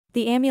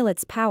The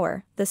amulet's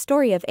power, the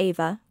story of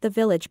Ava, the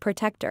village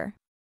protector.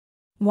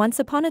 Once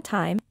upon a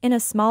time, in a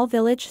small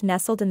village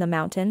nestled in the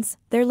mountains,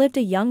 there lived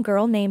a young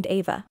girl named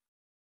Ava.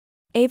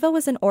 Ava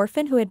was an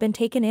orphan who had been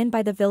taken in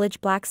by the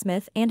village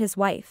blacksmith and his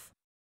wife.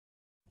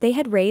 They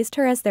had raised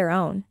her as their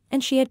own,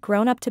 and she had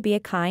grown up to be a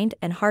kind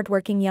and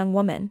hardworking young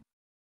woman.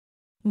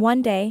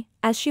 One day,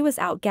 as she was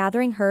out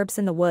gathering herbs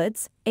in the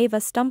woods,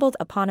 Ava stumbled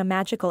upon a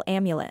magical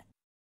amulet.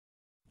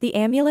 The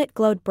amulet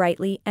glowed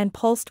brightly and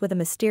pulsed with a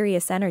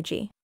mysterious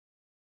energy.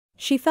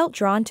 She felt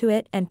drawn to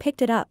it and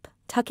picked it up,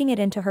 tucking it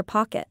into her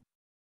pocket.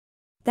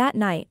 That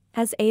night,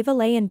 as Ava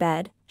lay in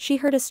bed, she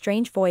heard a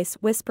strange voice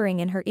whispering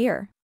in her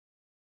ear.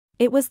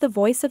 It was the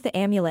voice of the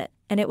amulet,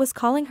 and it was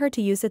calling her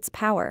to use its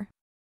power.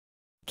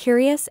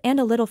 Curious and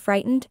a little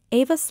frightened,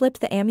 Ava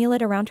slipped the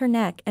amulet around her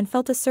neck and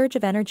felt a surge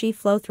of energy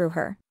flow through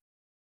her.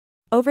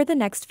 Over the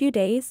next few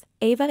days,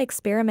 Ava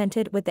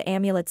experimented with the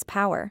amulet's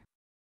power.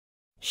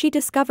 She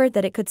discovered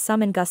that it could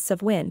summon gusts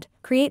of wind,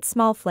 create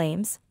small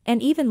flames,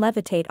 and even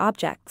levitate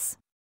objects.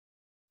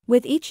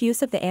 With each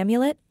use of the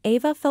amulet,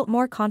 Ava felt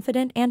more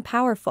confident and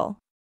powerful.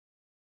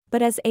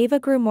 But as Ava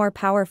grew more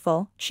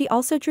powerful, she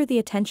also drew the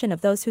attention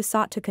of those who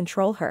sought to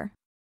control her.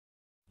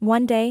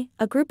 One day,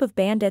 a group of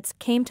bandits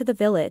came to the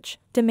village,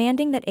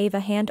 demanding that Ava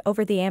hand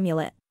over the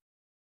amulet.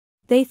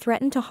 They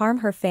threatened to harm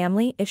her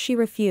family if she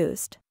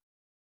refused.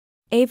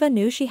 Ava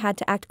knew she had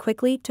to act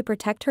quickly to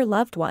protect her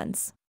loved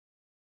ones.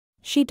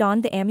 She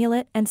donned the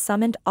amulet and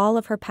summoned all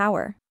of her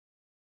power.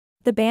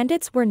 The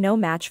bandits were no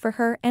match for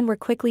her and were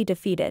quickly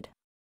defeated.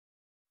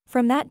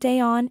 From that day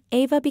on,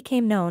 Ava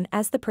became known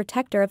as the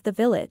protector of the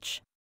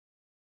village.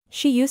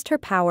 She used her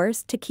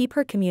powers to keep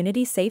her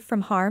community safe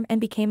from harm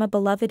and became a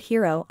beloved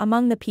hero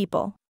among the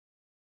people.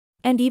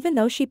 And even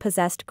though she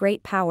possessed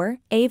great power,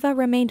 Ava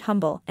remained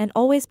humble and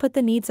always put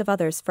the needs of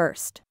others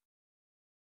first.